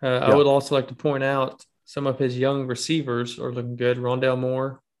 Interesting. I would also like to point out some of his young receivers are looking good. Rondale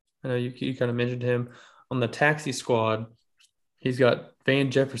Moore, I know you kind of mentioned him on the taxi squad. He's got Van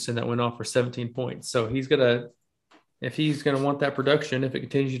Jefferson that went off for 17 points. So if he's gonna want that production, if it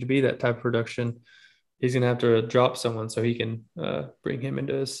continues to be that type of production, he's going to have to drop someone so he can bring him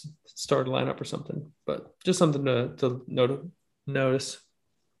into his starting lineup or something. But just something to notice.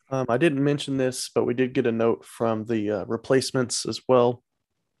 I didn't mention this, but we did get a note from the replacements as well.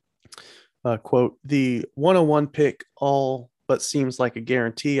 Quote, "The 101 pick all but seems like a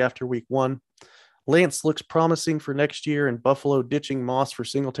guarantee after week 1. Lance looks promising for next year, and Buffalo ditching Moss for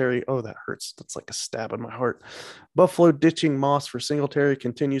Singletary." Oh, that hurts. That's like a stab in my heart. "Buffalo ditching Moss for Singletary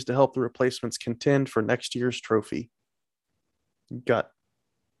continues to help the replacements contend for next year's trophy." Do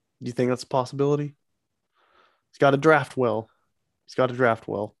you think that's a possibility? He's got to draft well.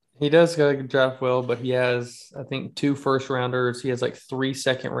 He does got to draft well, but he has, I think, 2 first-rounders. He has like 3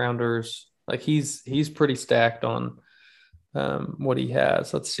 second-rounders. Like he's pretty stacked on what he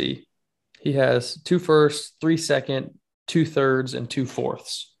has. Let's see. He has 2 firsts, 3 second, 2 thirds, and 2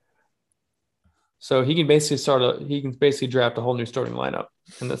 fourths. So he can basically draft a whole new starting lineup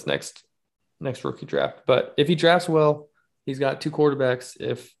in this next rookie draft. But if he drafts well, he's got 2 quarterbacks.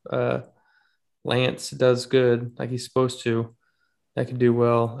 If Lance does good like he's supposed to, that could do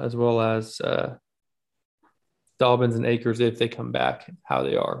well as Dobbins and Akers if they come back how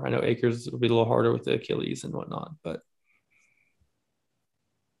they are. I know Akers will be a little harder with the Achilles and whatnot, but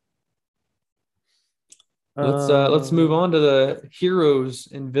let's move on to the heroes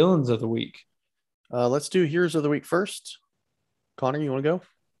and villains of the week. Let's do heroes of the week first. Connor, you want to go?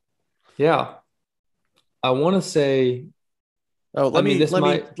 Yeah, I want to say. Oh, let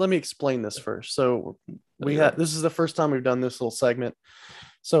me explain this first. So this is the first time we've done this little segment.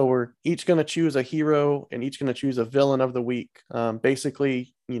 So we're each going to choose a hero and each going to choose a villain of the week.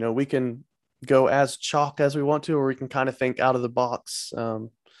 Basically, we can go as chalk as we want to, or we can kind of think out of the box.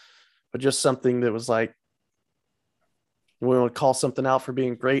 But just something that was like, we want to call something out for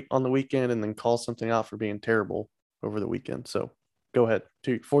being great on the weekend and then call something out for being terrible over the weekend. So go ahead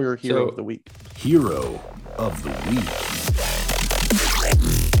for your hero of the week. Hero of the week.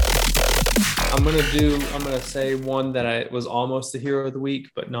 I'm gonna say one that was almost the hero of the week,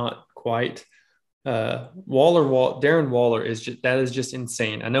 but not quite. Darren Waller is just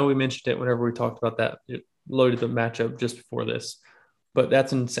insane. I know we mentioned it whenever we talked about that. It loaded the matchup just before this, but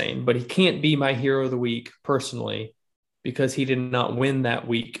that's insane. But he can't be my hero of the week personally because he did not win that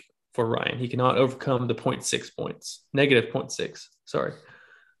week for Ryan. He cannot overcome the negative 0.6. Sorry.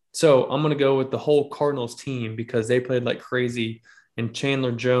 So I'm going to go with the whole Cardinals team because they played like crazy And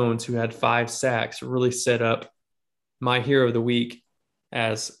Chandler Jones, who had 5 sacks, really set up my hero of the week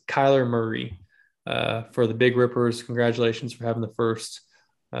as Kyler Murray for the Big Rippers. Congratulations for having the first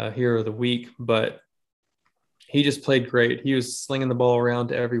hero of the week. But he just played great. He was slinging the ball around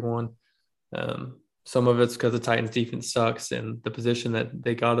to everyone. Some of it's because the Titans defense sucks and the position that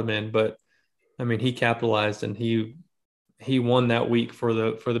they got him in. But I mean, he capitalized and he won that week for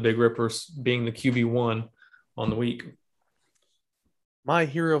the Big Rippers, being the QB1 on the week. My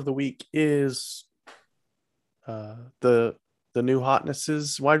hero of the week is the new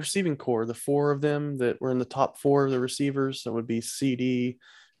hotnesses wide receiving core. The 4 of them that were in the top 4 of the receivers. That would be CD,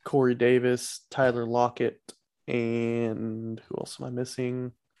 Corey Davis, Tyler Lockett, and who else am I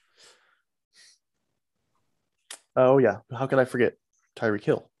missing? Oh yeah, how could I forget Tyreek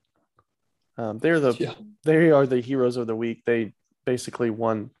Hill? They are the heroes of the week. They basically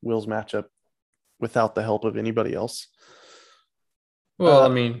won Will's matchup without the help of anybody else. Well, I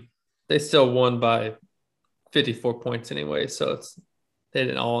mean, they still won by 54 points anyway, so they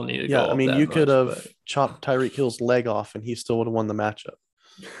didn't all need to go. Yeah, I mean, you could have chopped Tyreek Hill's leg off, and he still would have won the matchup.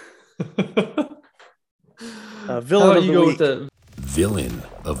 Villain of the week. Villain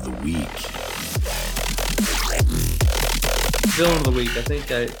of the week. Villain of the week. I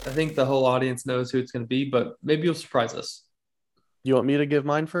think the whole audience knows who it's going to be, but maybe you'll surprise us. You want me to give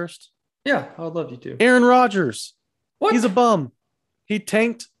mine first? Yeah, I would love you to. Aaron Rodgers. What? He's a bum. He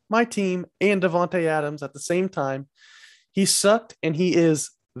tanked my team and Devontae Adams at the same time. He sucked, and he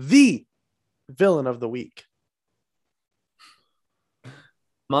is the villain of the week.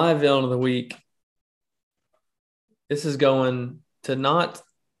 My villain of the week. This is going to not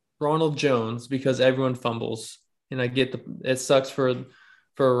Ronald Jones because everyone fumbles. And I get it sucks for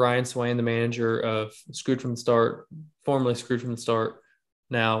Ryan Swain, the manager of Screwed from the Start, formerly Screwed from the Start,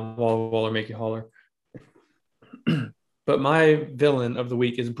 now Waller make you holler. But my villain of the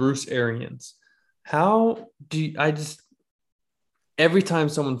week is Bruce Arians. Every time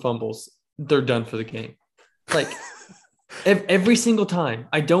someone fumbles, they're done for the game. Like every single time.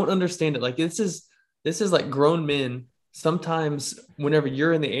 I don't understand it. Like this is like grown men. Sometimes whenever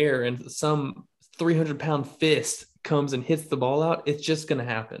you're in the air and some 300-pound fist comes and hits the ball out, it's just going to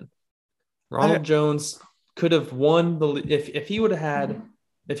happen. Ronald Jones could have won if he would have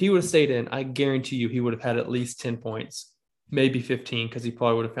stayed in, I guarantee you he would have had at least 10 points, maybe 15, because he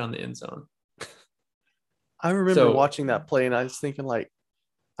probably would have found the end zone. I remember watching that play, and I was thinking, like,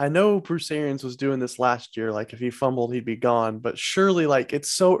 I know Bruce Arians was doing this last year. Like, if he fumbled, he'd be gone. But surely, like, it's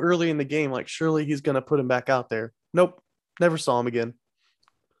so early in the game. Like, surely he's going to put him back out there. Nope. Never saw him again.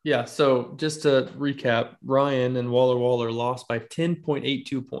 Yeah, so just to recap, Ryan and Waller lost by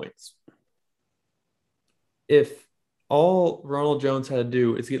 10.82 points. If all Ronald Jones had to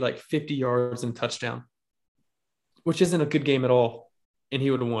do is get like 50 yards and touchdown, which isn't a good game at all, and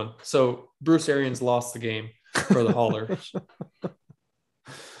he would have won. So Bruce Arians lost the game for the Haulers.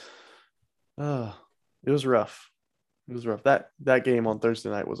 It was rough. That game on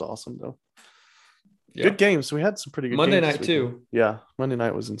Thursday night was awesome, though. Yeah. Good games. We had some pretty good Monday games night too. Yeah, Monday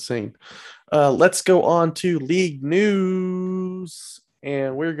night was insane. Let's go on to league news,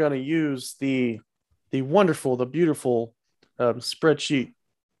 and we're going to use the wonderful, the beautiful spreadsheet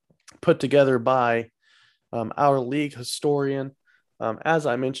put together by our league historian. As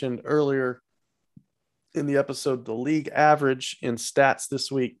I mentioned earlier in the episode, the league average in stats this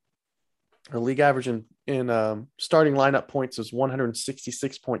week, or league average in starting lineup points is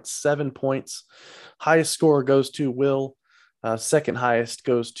 166.7 points. Highest score goes to Will. Second highest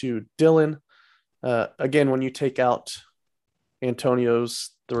goes to Dylan. Again, when you take out Antonio's,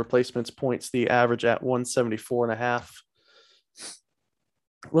 the replacements points, the average at 174.5.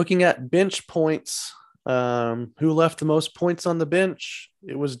 Looking at bench points, who left the most points on the bench?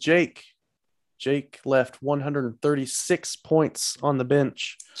 It was Jake. Jake left 136 points on the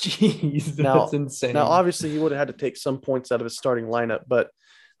bench. Jeez, that's insane. Now, obviously, he would have had to take some points out of his starting lineup, but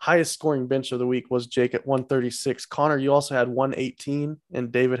highest scoring bench of the week was Jake at 136. Connor, you also had 118,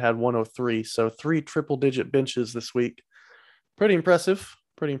 and David had 103. So 3 triple-digit benches this week. Pretty impressive.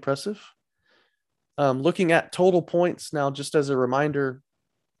 Looking at total points now, just as a reminder,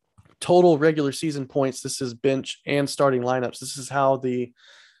 total regular season points, this is bench and starting lineups. This is how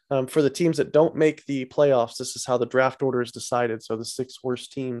for the teams that don't make the playoffs, this is how the draft order is decided. So the 6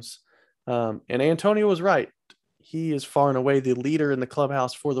 worst teams. And Antonio was right. He is far and away the leader in the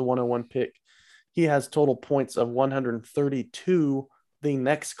clubhouse for the 101 pick. He has total points of 132. The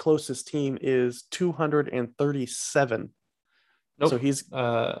next closest team is 237. Nope. So he's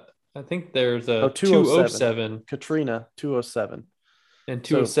I think there's a 207. Katrina 207. And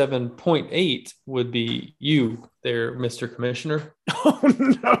So- 207.8 would be you there, Mr. Commissioner. Oh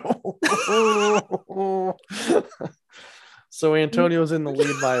no! So Antonio's in the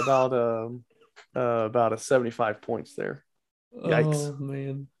lead by about a 75 points there. Yikes. Oh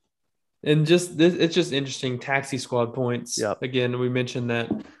man. And just this, it's just interesting. Taxi squad points. Yep. Again, we mentioned that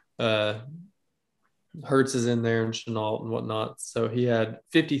Hertz is in there and Chenault and whatnot. So he had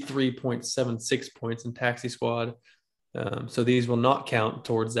 53.76 points in taxi squad. So these will not count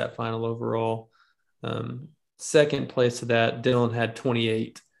towards that final overall. Second place to that, Dylan had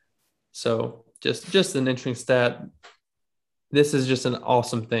 28. So just an interesting stat. This is just an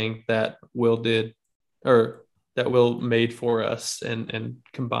awesome thing that Will did, or that Will made for us and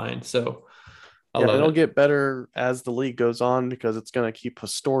combined. So I love it'll it. get better as the league goes on because it's going to keep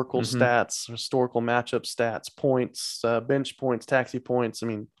historical Mhm. stats, historical matchup stats, points, bench points, taxi points. I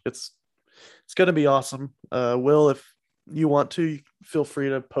mean, it's going to be awesome. Will, if you want to, feel free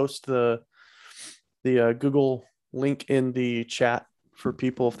to post the Google link in the chat for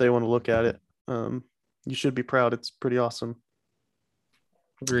people if they want to look at it. You should be proud. It's pretty awesome.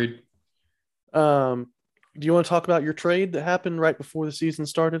 Agreed. Do you want to talk about your trade that happened right before the season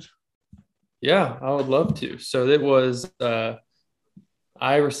started? Yeah, I would love to. So it was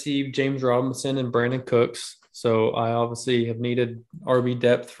I received James Robinson and Brandon Cooks. So I obviously have needed RB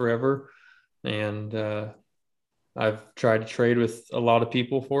depth forever. And I've tried to trade with a lot of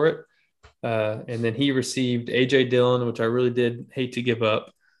people for it. And then he received AJ Dillon, which I really did hate to give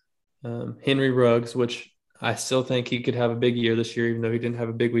up. Henry Ruggs, which I still think he could have a big year this year, even though he didn't have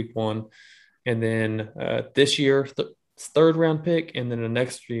a big week one. And then this year, third round pick, and then the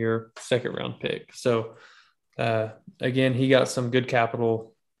next year, second round pick. So again, he got some good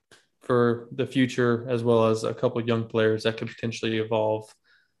capital for the future, as well as a couple of young players that could potentially evolve.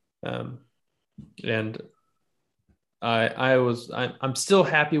 And I'm still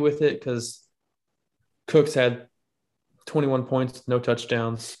happy with it because Cooks had 21 points, no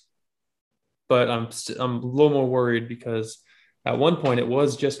touchdowns. But I'm a little more worried because at one point it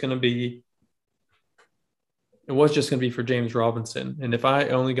was just going to be for James Robinson. And if I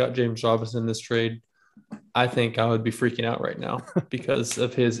only got James Robinson in this trade, I think I would be freaking out right now because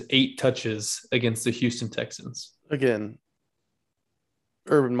of his 8 touches against the Houston Texans. Again,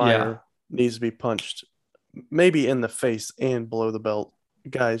 Urban Meyer needs to be punched, maybe in the face and below the belt.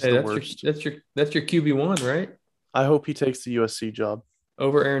 Guy's the worst. That's your QB1, right? I hope he takes the USC job.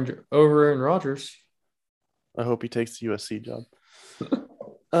 Over Aaron Rodgers. I hope he takes the USC job.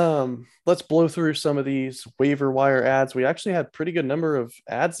 Let's blow through some of these waiver wire ads. We actually had pretty good number of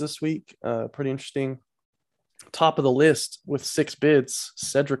ads this week. Pretty interesting. Top of the list with 6 bids,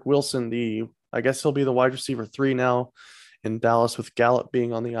 Cedric Wilson. I guess he'll be the wide receiver 3 now in Dallas with Gallup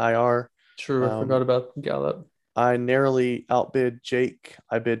being on the IR. True, I forgot about Gallup. I narrowly outbid Jake.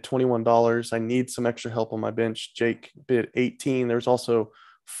 I bid $21. I need some extra help on my bench. Jake bid $18. There's also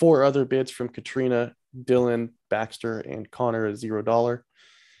 4 other bids from Katrina, Dylan, Baxter, and Connor at $0.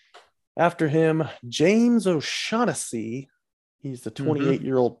 After him, James O'Shaughnessy. He's the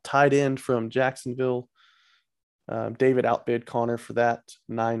 28-year-old tight end from Jacksonville. David outbid Connor for that,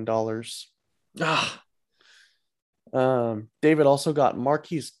 $9. David also got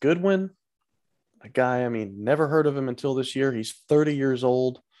Marquise Goodwin, a guy, never heard of him until this year. He's 30 years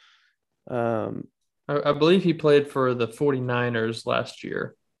old. I believe he played for the 49ers last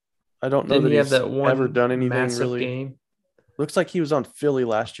year. I don't know Didn't that he he's have that one ever done anything massive really. game? Looks like he was on Philly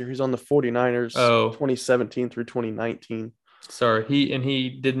last year. He's on the 49ers 2017 through 2019. Sorry, he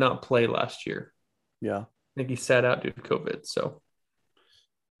did not play last year. Yeah. I think he sat out due to COVID.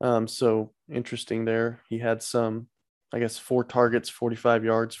 So interesting there. He had some, 4 targets, 45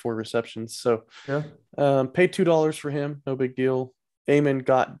 yards, 4 receptions. So yeah. Paid $2 for him. No big deal. Eamon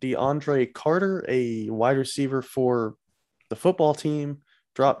got DeAndre Carter, a wide receiver for the football team.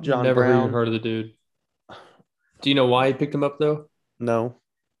 Dropped John Never Brown. even heard of the dude. Do you know why he picked him up though? No.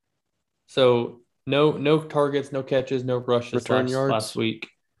 So no targets, no catches, no rushes last week.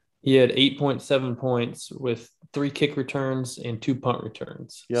 He had 8.7 points with 3 kick returns and 2 punt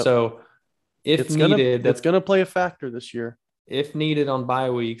returns. Yep. So it's going to play a factor this year. If needed on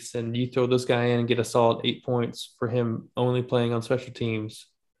bye weeks, and you throw this guy in and get a solid 8 points for him only playing on special teams,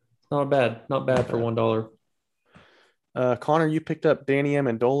 not bad for $1. Connor, you picked up Danny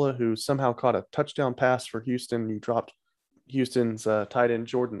Amendola, who somehow caught a touchdown pass for Houston. You dropped Houston's tight end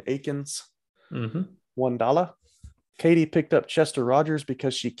Jordan Akins, $1. Katie picked up Chester Rogers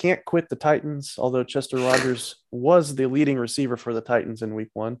because she can't quit the Titans, although Chester Rogers was the leading receiver for the Titans in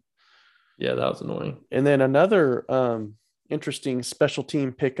week 1. Yeah, that was annoying. And then another interesting special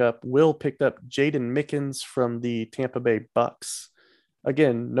team pickup. Will picked up Jaden Mickens from the Tampa Bay Bucks.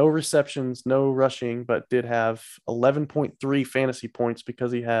 Again, no receptions, no rushing, but did have 11.3 fantasy points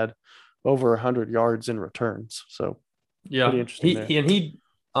because he had over 100 yards in returns. So pretty Yeah, interesting there. he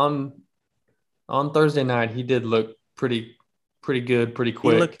on Thursday night he did look pretty good, pretty He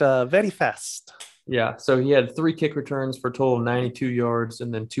quick. looked very fast. Yeah, so he had 3 kick returns for a total of 92 yards,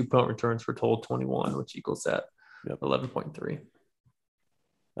 and then 2 punt returns for a total of 21, which equals that 11.3.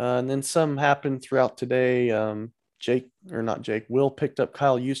 And then some happened throughout today. Will picked up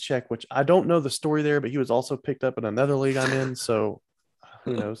Kyle Juszczyk, which I don't know the story there, but he was also picked up in another league I'm in, so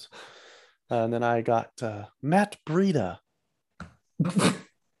who knows. And then I got Matt Breida. But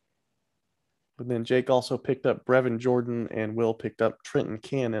then Jake also picked up Brevin Jordan, and Will picked up Trenton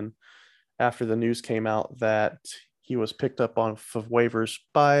Cannon after the news came out that he was picked up on waivers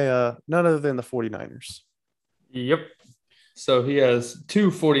by none other than the 49ers. Yep. So he has 2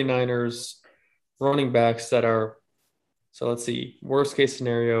 49ers running backs that are, so let's see, worst case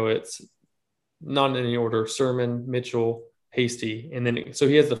scenario, it's not in any order, Sermon, Mitchell, Hasty. And then, so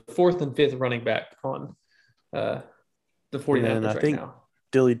he has the 4th and 5th running back on the 49ers I right think now.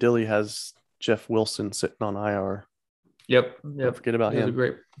 Dilly has Jeff Wilson sitting on IR. Yep. Don't forget about him. It was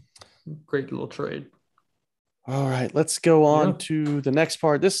a great little trade. All right, let's go on to the next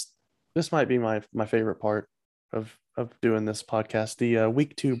part. This might be my favorite part of doing this podcast, the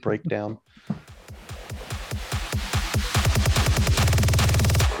week 2 breakdown.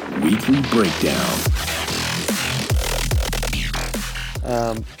 Weekly breakdown.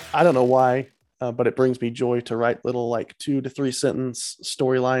 I don't know why, but it brings me joy to write little like 2 to 3 sentence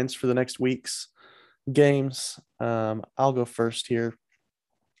storylines for the next week's games. I'll go first here.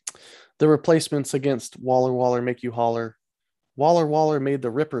 The replacements against Waller make you holler. Waller made the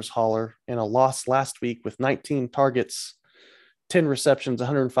Rippers holler in a loss last week with 19 targets, 10 receptions,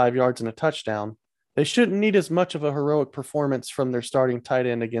 105 yards, and a touchdown. They shouldn't need as much of a heroic performance from their starting tight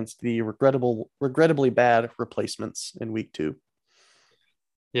end against the regrettably bad replacements in week 2.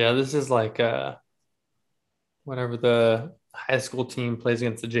 Yeah, this is like whenever the high school team plays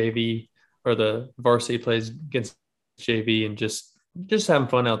against the JV or the varsity plays against JV and just having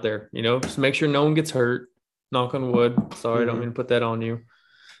fun out there, just make sure no one gets hurt. Knock on wood. Sorry, I don't mean to put that on you.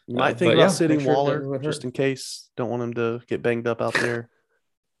 You might think about sitting Waller just in case. Don't want him to get banged up out there.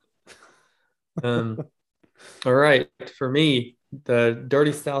 All right. For me, the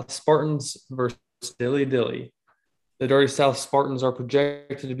Dirty South Spartans versus Dilly. The Dirty South Spartans are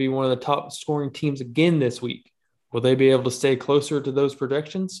projected to be one of the top scoring teams again this week. Will they be able to stay closer to those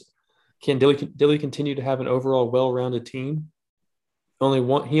projections? Can Dilly continue to have an overall well-rounded team?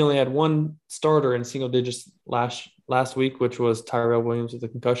 He only had one starter in single digits last week, which was Tyrell Williams with a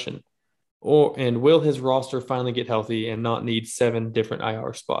concussion. And will his roster finally get healthy and not need 7 different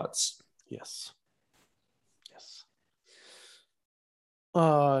IR spots? Yes.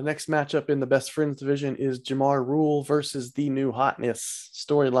 Next matchup in the Best Friends division is Jamar Rule versus the New Hotness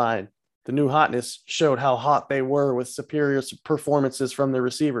storyline. The New Hotness showed how hot they were with superior performances from their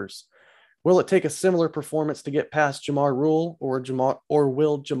receivers. Will it take a similar performance to get past Jamar Rule, or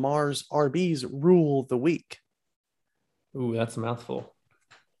will Jamar's RBs rule the week? Ooh, that's a mouthful.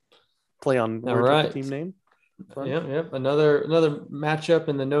 Play on words with the team name. Yep. Another matchup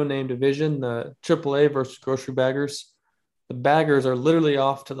in the no-name division, the AAA versus Grocery Baggers. The Baggers are literally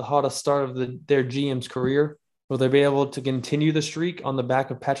off to the hottest start of their GM's career. Will they be able to continue the streak on the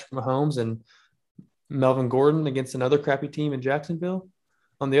back of Patrick Mahomes and Melvin Gordon against another crappy team in Jacksonville?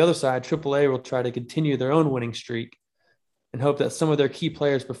 On the other side, AAA will try to continue their own winning streak and hope that some of their key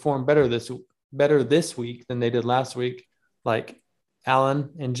players perform better this week than they did last week, like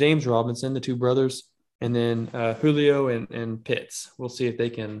Allen and James Robinson, the 2 brothers, and then Julio and Pitts. We'll see if they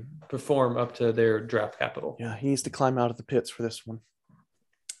can perform up to their draft capital. Yeah, he needs to climb out of the pits for this one.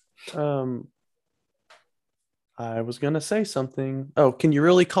 I was going to say something. Oh, can you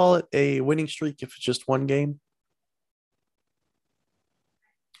really call it a winning streak if it's just one game?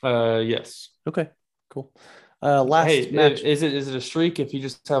 Yes. Okay, cool. Last match. Is it a streak if you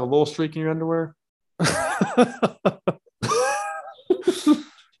just have a little streak in your underwear?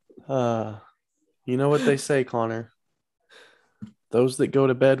 You know what they say, Connor. Those that go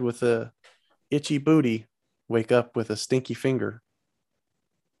to bed with a itchy booty wake up with a stinky finger.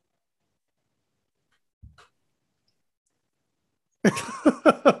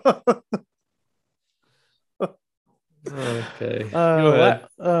 Okay. Go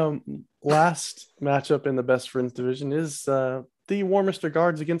ahead. Last matchup in the Best Friends division is the Warminster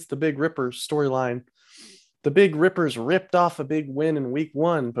Guards against the Big Rippers storyline. The Big Rippers ripped off a big win in week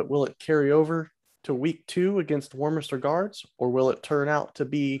 1, but will it carry over to week 2 against Warminster Guards, or will it turn out to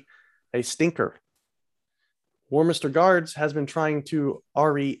be a stinker? Warminster Guards has been trying to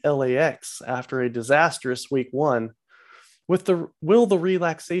RELAX after a disastrous week one. Will the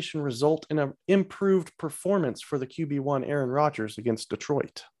relaxation result in an improved performance for the QB1 Aaron Rodgers against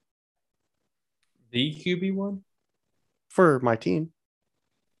Detroit? The QB1? For my team.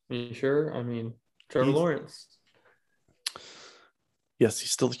 Are you sure? I mean, Trevor Lawrence. Yes,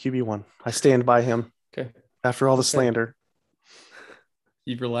 he's still the QB1. I stand by him. Okay. After all the slander.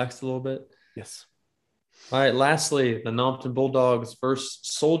 You've relaxed a little bit? Yes. All right. Lastly, the Nompton Bulldogs versus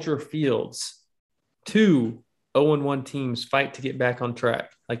Soldier Fields. 2 0-1 teams fight to get back on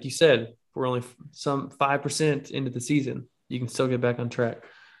track. Like you said, we're only some 5% into the season. You can still get back on track.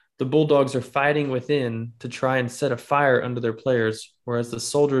 The Bulldogs are fighting within to try and set a fire under their players, whereas the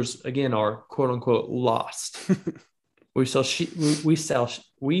Soldiers, again, are quote unquote lost. we shall see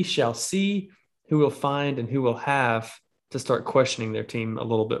who will find and who will have to start questioning their team a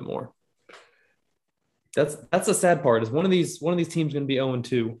little bit more. That's the sad part. Is one of these teams going to be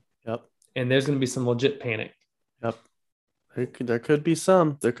 0-2? Yep. And there's going to be some legit panic. Yep. There could be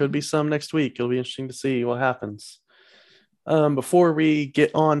some. There could be some next week. It'll be interesting to see what happens. Before we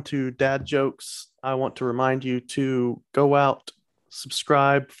get on to dad jokes, I want to remind you to go out,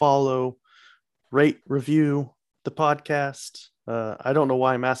 subscribe, follow, rate, review the podcast. I don't know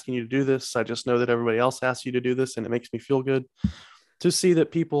why I'm asking you to do this. I just know that everybody else asks you to do this, and it makes me feel good to see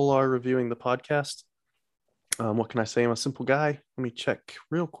that people are reviewing the podcast. What can I say? I'm a simple guy. Let me check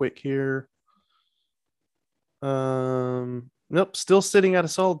real quick here. Nope, still sitting at a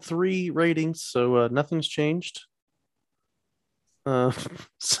solid 3 ratings, so nothing's changed.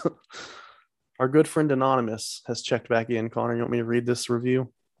 So our good friend Anonymous has checked back in. Connor, you want me to read this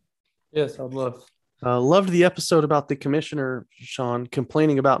review? Yes, I'd love. Loved the episode about the commissioner, Sean,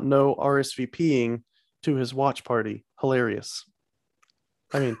 complaining about no RSVPing to his watch party. Hilarious.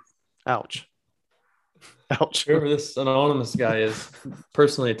 I mean, ouch. Ouch. Whoever this anonymous guy is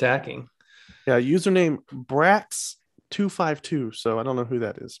personally attacking. Yeah, username Brax252. So I don't know who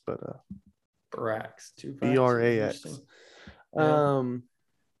that is, but Brax252. BRAX.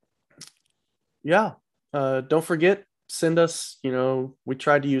 Yeah. Don't forget, send us, we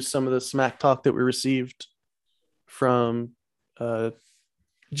tried to use some of the smack talk that we received from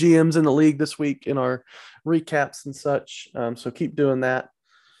GMs in the league this week in our recaps and such. So keep doing that.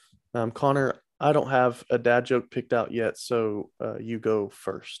 Connor, I don't have a dad joke picked out yet, so you go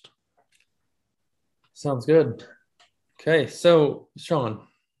first. Sounds good. Okay, so Sean.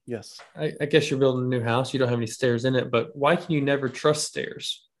 Yes. I guess you're building a new house. You don't have any stairs in it, but why can you never trust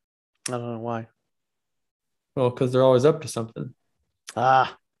stairs? I don't know why. Well, because they're always up to something.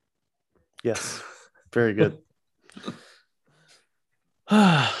 Yes. Very good.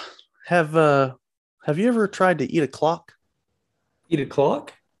 Have you ever tried to eat a clock? Eat a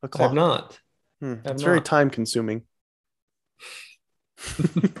clock? A clock. I have not. It's very time consuming.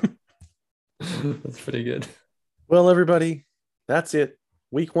 That's pretty good. Well, everybody, that's it.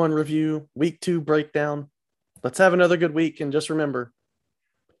 Week 1 review, week 2 breakdown. Let's have another good week. And just remember,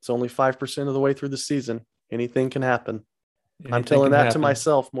 it's only 5% of the way through the season. Anything can happen. I'm telling that to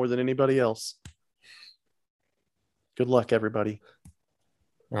myself more than anybody else. Good luck, everybody.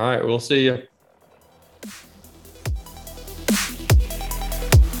 All right, we'll see you.